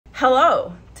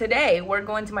Hello, today we're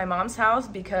going to my mom's house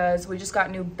because we just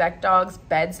got new Beck Dogs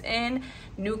beds in,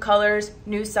 new colors,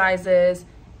 new sizes,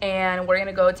 and we're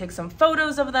gonna go take some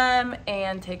photos of them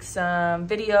and take some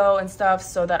video and stuff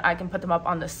so that I can put them up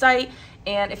on the site.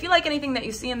 And if you like anything that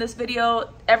you see in this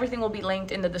video, everything will be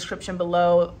linked in the description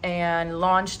below and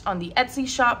launched on the Etsy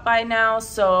shop by now,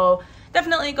 so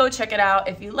definitely go check it out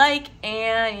if you like.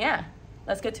 And yeah,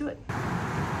 let's get to it.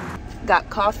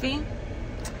 Got coffee,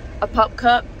 a pup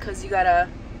cup because you gotta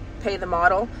pay the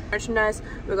model. Merchandise,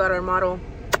 we got our model,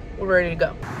 we're ready to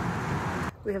go.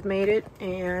 We have made it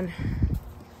and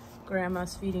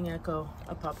grandma's feeding Echo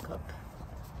a pup cup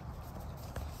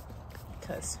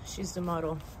because she's the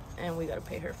model and we gotta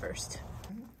pay her first.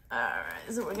 All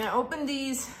right, so we're gonna open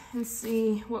these and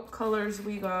see what colors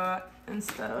we got and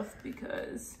stuff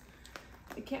because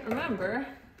I can't remember,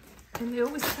 and they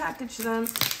always package them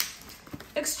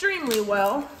extremely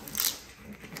well.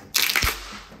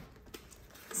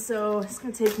 So it's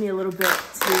gonna take me a little bit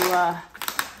to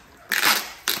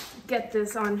get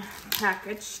this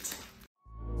unpackaged.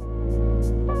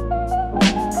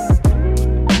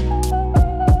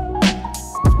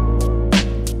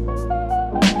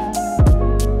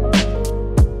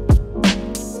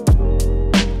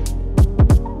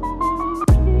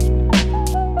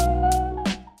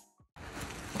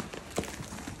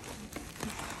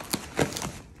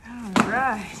 All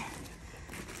right.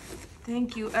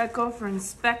 Thank you, Echo, for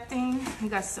inspecting. We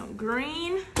got some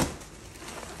green.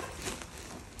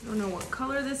 Don't know what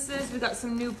color this is. We got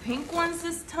some new pink ones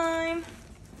this time.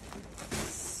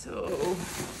 So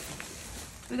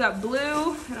we got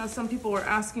blue. I know some people were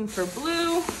asking for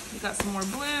blue. We got some more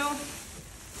blue.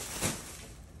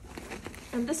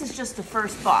 And this is just the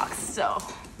first box, so.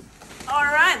 All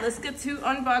right, let's get to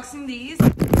unboxing these.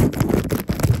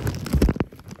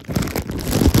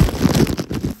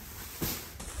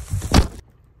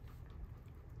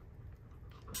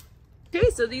 Okay,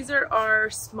 so these are our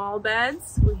small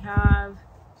beds. We have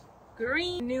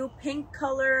green, new pink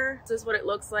color. This is what it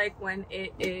looks like when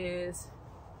it is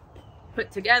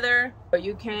put together. But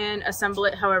you can assemble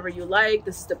it however you like.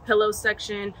 This is the pillow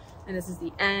section, and this is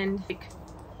the end. Take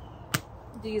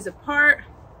these apart.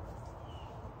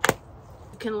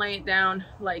 You can lay it down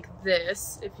like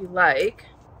this if you like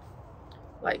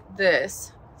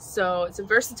this. So it's a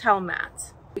versatile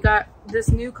mat. We got this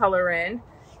new color in.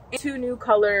 Two new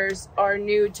colors are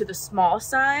new to the small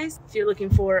size. If you're looking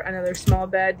for another small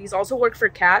bed, these also work for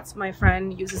cats. My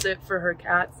friend uses it for her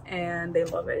cats and they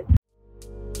love it.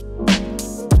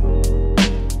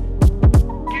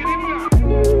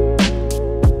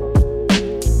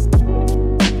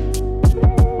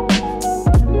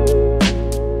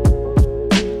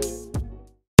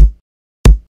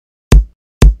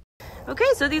 Okay,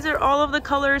 so these are all of the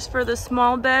colors for the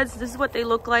small beds. This is what they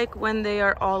look like when they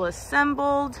are all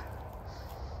assembled.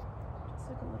 It's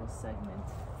like a little segment.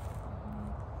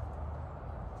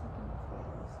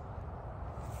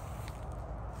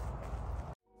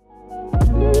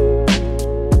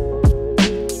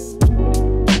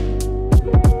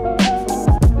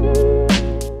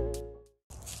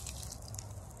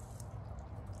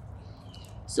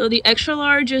 So the extra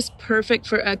large is perfect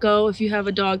for Echo. If you have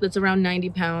a dog that's around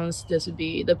 90 pounds, this would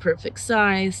be the perfect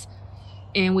size.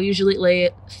 And we usually lay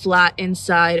it flat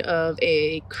inside of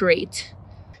a crate.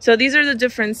 So these are the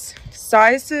different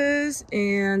sizes,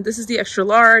 and this is the extra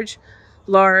large,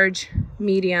 large,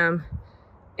 medium,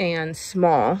 and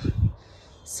small.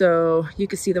 So you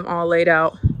can see them all laid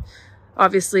out.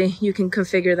 Obviously, you can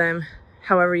configure them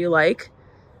however you like,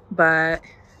 but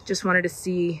just wanted to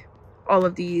see all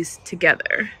of these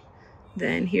together.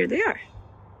 Then here they are.